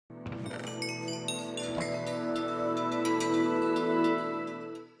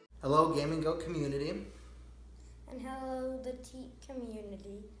Hello, Gaming Goat community. And hello, the Teat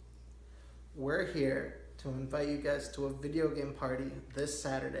community. We're here to invite you guys to a video game party this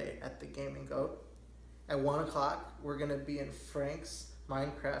Saturday at the Gaming Goat. At 1 o'clock, we're going to be in Frank's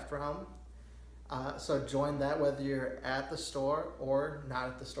Minecraft realm. So join that whether you're at the store or not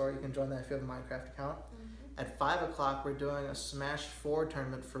at the store. You can join that if you have a Minecraft account. At 5 o'clock, we're doing a Smash 4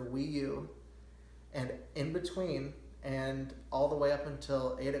 tournament for Wii U. And in between, and all the way up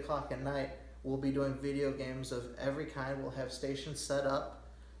until 8 o'clock at night, we'll be doing video games of every kind. We'll have stations set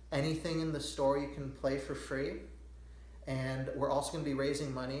up. Anything in the store you can play for free. And we're also going to be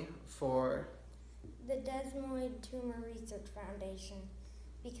raising money for the Desmoid Tumor Research Foundation,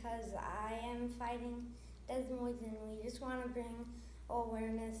 because I am fighting desmoids and we just want to bring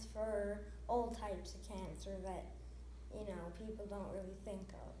awareness for all types of cancer that, people don't really think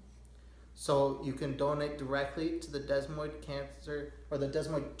of. So you can donate directly to the Desmoid Cancer or the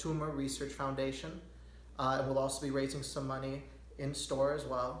Desmoid Tumor Research Foundation. And we'll also be raising some money in store as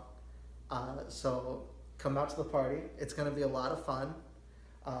well. So come out to the party. It's going to be a lot of fun.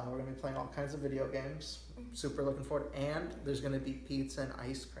 We're going to be playing all kinds of video games. Super looking forward. And there's going to be pizza and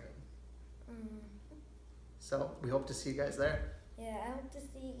ice cream. So we hope to see you guys there. Yeah, I hope to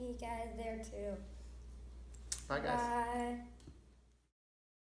see you guys there too. Bye, guys. Bye.